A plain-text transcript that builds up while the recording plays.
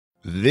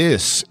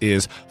This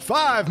is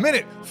 5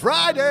 Minute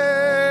Friday!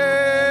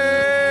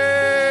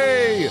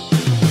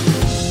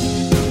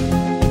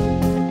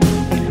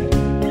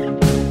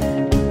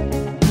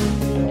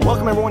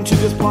 Welcome, everyone, to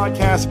this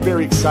podcast.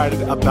 Very excited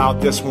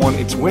about this one.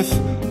 It's with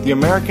the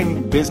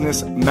American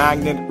business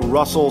magnate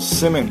Russell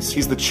Simmons.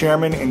 He's the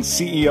chairman and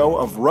CEO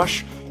of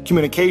Rush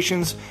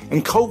Communications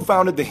and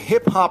co-founded the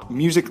hip-hop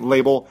music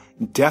label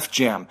Def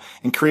Jam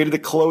and created the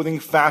clothing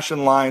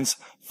fashion lines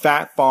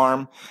Phat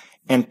Farm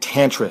and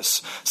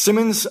Tantris.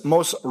 Simmons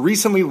most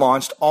recently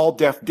launched All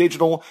Def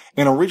Digital,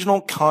 an original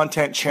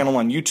content channel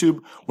on YouTube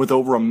with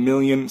over 1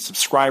 million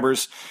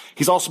subscribers.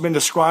 He's also been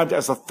described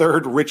as the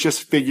third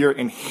richest figure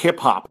in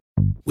hip-hop.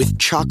 With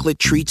chocolate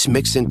treats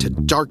mixed into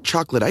dark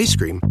chocolate ice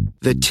cream,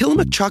 the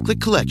Tillamook Chocolate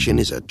Collection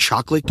is a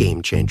chocolate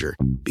game changer.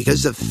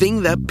 Because the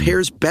thing that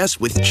pairs best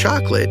with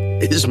chocolate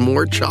is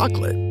more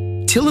chocolate.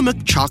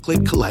 Tillamook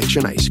Chocolate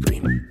Collection Ice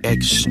Cream.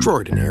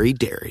 Extraordinary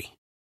dairy.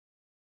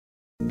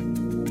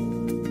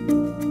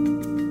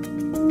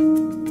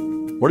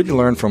 What did you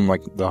learn from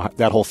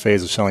that whole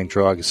phase of selling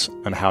drugs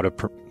and how to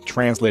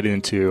translate it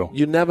into?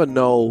 You never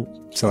know.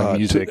 Selling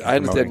music. I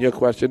understand your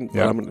question,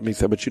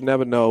 but you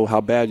never know how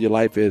bad your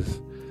life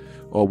is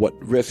or what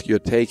risk you're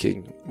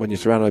taking when you're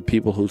surrounded by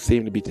people who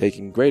seem to be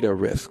taking greater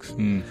risks.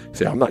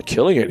 Say, I'm not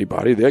killing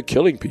anybody; they're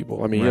killing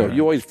people. I mean,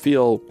 you always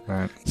feel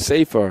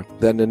safer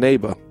than the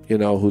neighbor,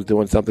 who's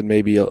doing something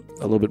maybe a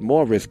little bit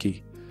more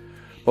risky.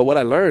 But what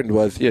I learned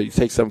was, you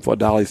take something for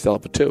 $1, you sell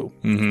it for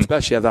 $2.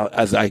 Especially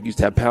as I used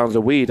to have pounds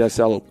of weed, I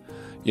sell,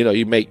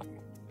 you make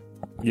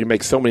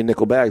so many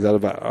nickel bags out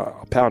of a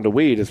pound of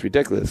weed. It's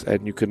ridiculous.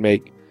 And you could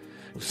make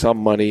some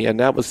money. And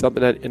that was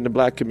something that in the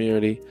black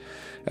community,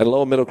 at a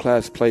lower middle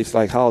class place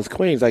like Hollis,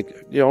 Queens,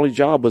 your only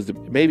job was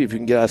maybe if you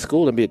can get out of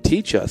school and be a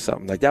teacher or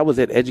something. That was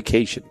it,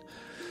 education.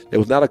 It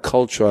was not a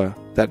culture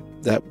that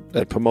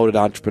promoted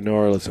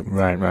entrepreneurialism.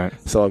 Right.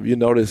 So if you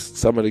notice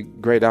some of the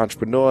great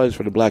entrepreneurs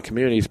from the black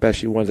community,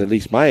 especially ones at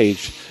least my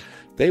age,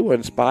 they were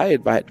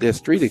inspired by their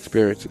street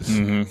experiences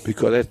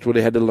because that's where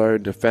they had to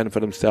learn to fend for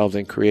themselves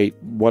and create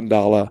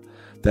 $1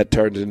 that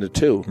turned into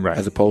 $2,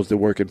 as opposed to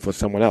working for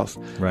someone else.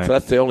 So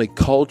that's the only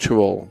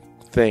cultural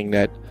thing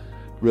that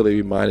really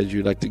reminded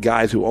you, like the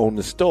guys who owned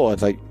the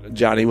stores. Like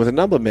Johnny was a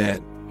number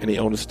man and he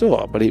owned a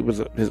store, but he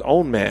was his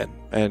own man.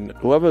 And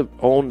whoever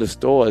owned the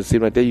store, it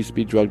seemed like they used to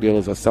be drug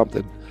dealers or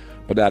something,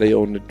 but now they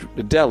own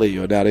the deli,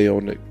 or now they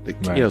own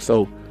the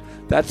so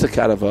that's a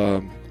kind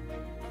of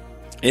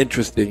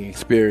interesting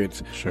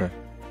experience. Sure.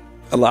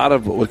 A lot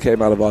of what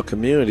came out of our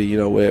community,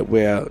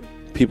 where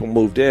people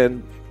moved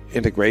in,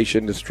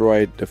 integration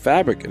destroyed the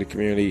fabric of the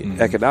community,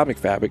 economic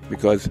fabric,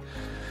 because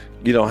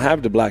you don't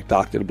have the black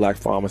doctor, the black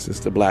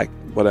pharmacist, the black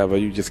whatever.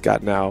 You just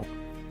got now.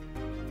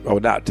 Or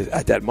not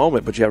at that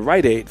moment, but you have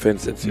Rite Aid, for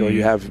instance.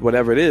 You have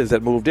whatever it is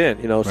that moved in.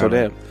 So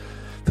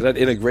that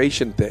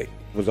integration thing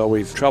was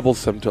always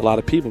troublesome to a lot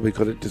of people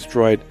because it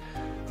destroyed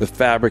the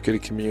fabric of the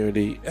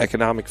community,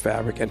 economic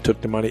fabric, and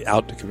took the money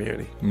out the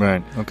community.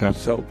 Right. Okay.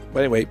 So,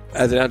 anyway,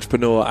 as an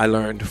entrepreneur, I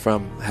learned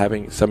from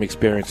having some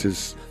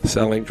experiences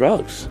selling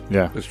drugs.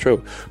 Yeah, it's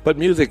true. But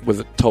music was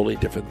a totally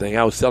different thing.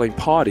 I was selling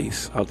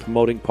parties. I was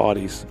promoting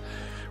parties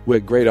where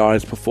great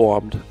artists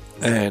performed,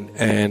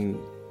 and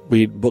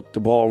we booked the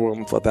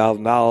ballroom for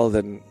 $1,000,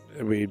 and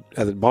we,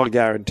 as a bar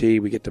guarantee,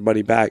 we get the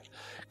money back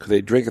because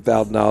they drink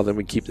 $1,000 and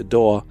we keep the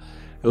door.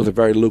 It was a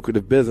very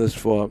lucrative business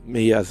for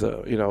me as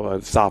a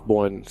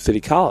sophomore in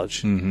City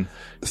College.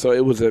 So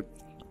it was a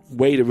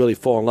way to really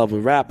fall in love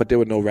with rap, but there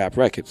were no rap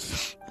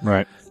records.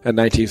 Right. In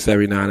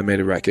 1979, I made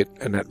a record,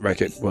 and that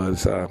record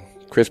was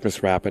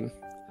Christmas Rapping,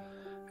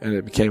 and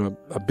it became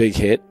a big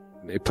hit.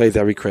 It plays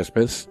every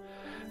Christmas.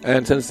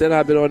 And since then,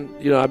 I've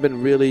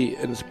been really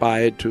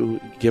inspired to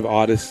give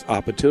artists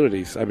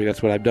opportunities. I mean,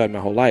 that's what I've done my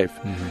whole life.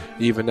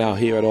 Even now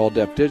here at All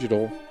Def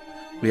Digital,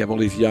 we have all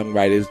these young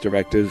writers,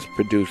 directors,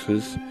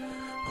 producers,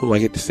 who I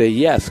get to say,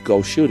 yes,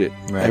 go shoot it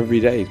every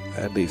day,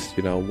 at least,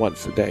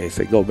 once a day. I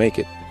say, go make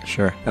it.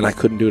 Sure. And I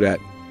couldn't do that.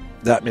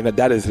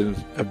 That is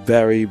a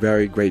very,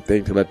 very great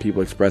thing to let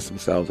people express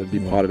themselves and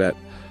be part of that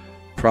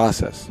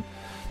process.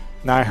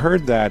 Now, I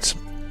heard that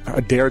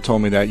Adair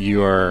told me that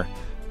you are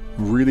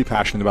really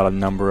passionate about a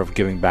number of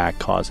giving back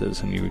causes,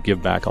 and you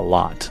give back a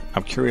lot.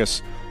 I'm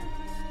curious,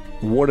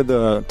 what are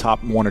the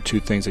top 1 or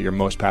 2 things that you're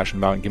most passionate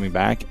about in giving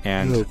back,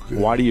 and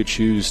why do you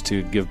choose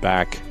to give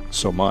back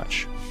so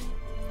much?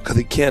 Because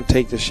you can't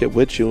take this shit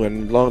with you,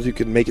 and as long as you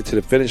can make it to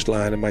the finish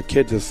line, and my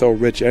kids are so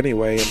rich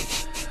anyway,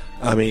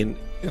 and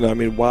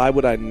why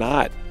would I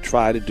not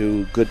try to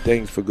do good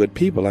things for good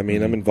people? I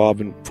mean, I'm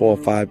involved in 4 or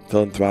 5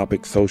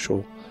 philanthropic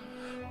social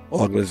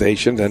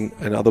organizations and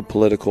other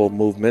political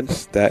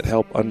movements that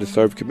help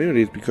underserved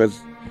communities, because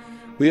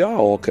we are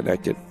all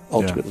connected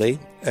ultimately,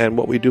 and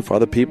what we do for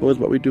other people is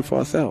what we do for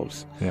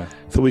ourselves.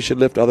 So we should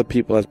lift other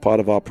people as part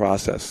of our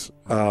process.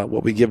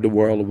 What we give the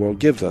world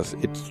gives us.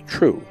 It's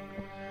true.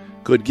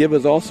 Good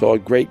givers also are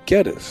great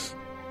getters.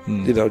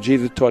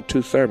 Jesus taught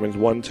 2 sermons,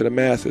 one to the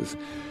masses.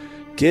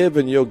 Give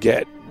and you'll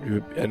get.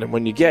 And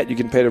when you get, you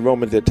can pay the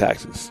Romans their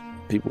taxes.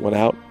 People went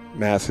out,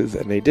 masses,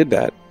 and they did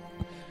that.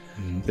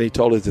 Then he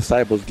told his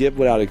disciples, give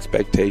without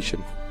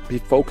expectation. Be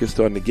focused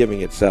on the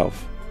giving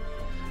itself.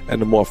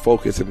 And the more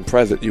focused and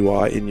present you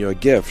are in your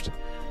gift,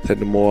 then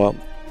the more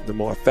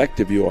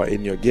effective you are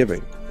in your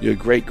giving. You're a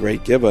great,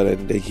 great giver,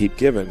 and they keep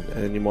giving.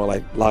 And then you're more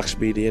like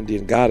Lakshmi, the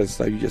Indian goddess.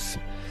 Like you just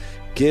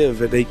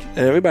give, and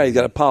everybody's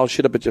got to pile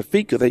shit up at your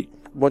feet because they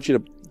want you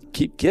to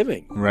keep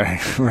giving. Right.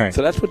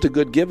 So that's what the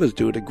good givers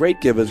do. The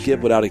great givers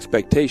give without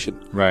expectation.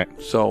 Right.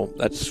 So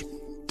that's...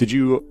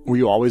 Were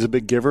you always a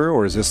big giver,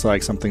 or is this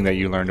like something that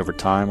you learned over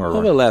time? Or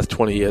over the last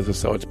 20 years or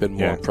so, it's been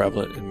more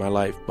prevalent in my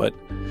life. But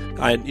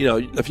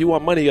if you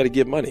want money, you got to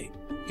give money.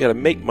 You got to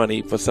make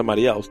money for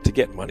somebody else to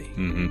get money.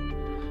 Mm-hmm.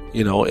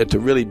 And to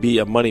really be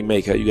a money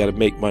maker, you got to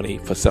make money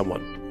for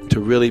someone. To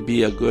really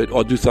be a good,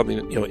 or do something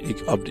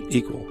of the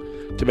equal.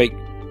 To make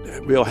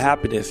real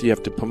happiness, you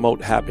have to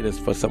promote happiness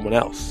for someone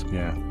else.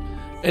 Yeah.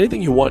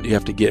 Anything you want, you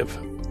have to give.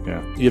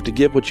 Yeah. You have to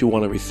give what you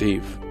want to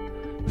receive.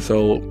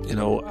 So,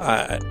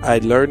 I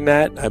learned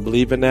that. I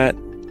believe in that.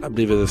 I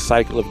believe it's a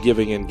cycle of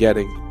giving and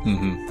getting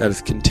that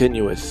is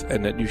continuous,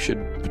 and that you should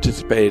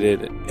participate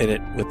in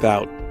it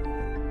without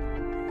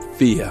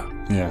fear.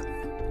 Yeah.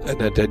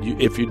 And that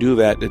if you do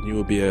that, then you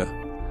will be a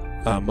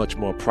much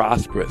more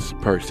prosperous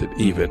person,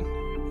 even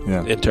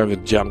in terms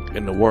of junk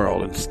in the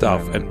world and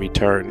stuff and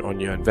return on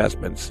your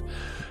investments.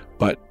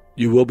 But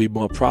you will be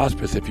more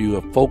prosperous if you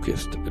are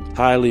focused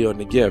entirely on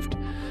the gift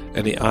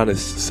and the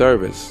honest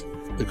service.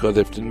 Because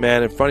if the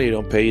man in front of you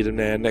don't pay you, the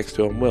man next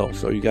to him will.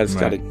 So you guys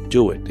got to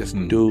do it. Just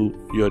do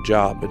your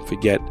job and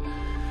forget.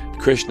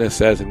 Krishna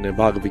says in the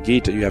Bhagavad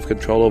Gita, you have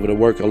control over the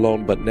work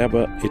alone, but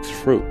never its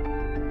fruit.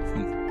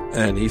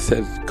 And he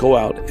says, go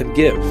out and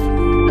give.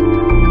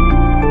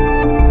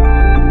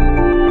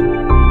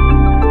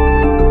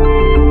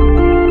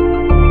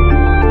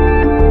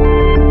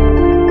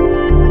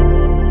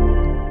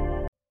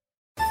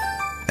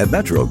 At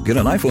Metro, get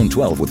an iPhone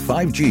 12 with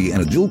 5G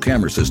and a dual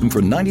camera system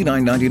for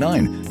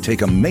 $99.99.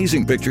 Take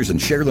amazing pictures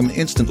and share them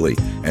instantly.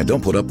 And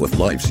don't put up with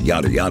life's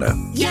yada yada.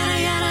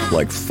 Yada yada.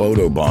 Like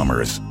photo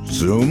bombers.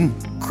 Zoom,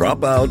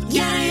 crop out,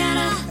 yada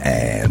yada.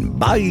 And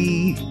bye.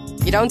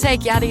 You don't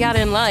take yada yada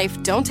in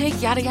life, don't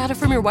take yada yada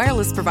from your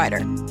wireless provider.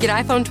 Get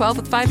iPhone 12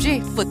 with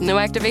 5G with no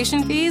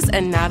activation fees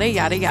and nada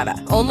yada yada.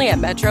 Only at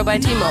Metro by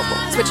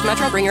T-Mobile. Switch to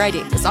Metro, bring your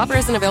ID. This offer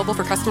isn't available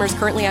for customers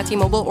currently at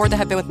T-Mobile or that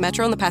have been with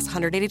Metro in the past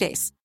 180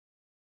 days.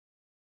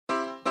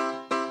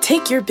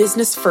 Take your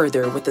business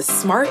further with the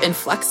smart and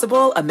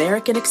flexible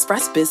American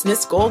Express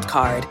Business Gold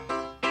Card.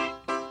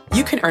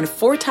 You can earn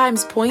 4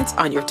 times points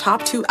on your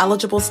top 2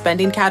 eligible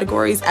spending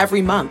categories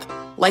every month,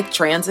 like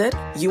transit,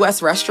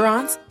 U.S.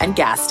 restaurants, and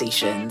gas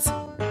stations.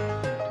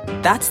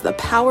 That's the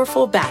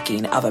powerful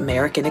backing of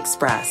American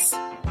Express.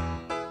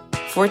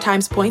 4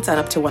 times points on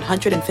up to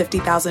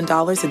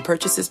 $150,000 in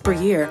purchases per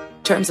year.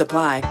 Terms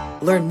apply.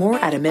 Learn more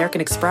at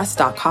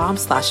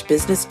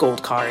americanexpress.com/business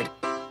gold card.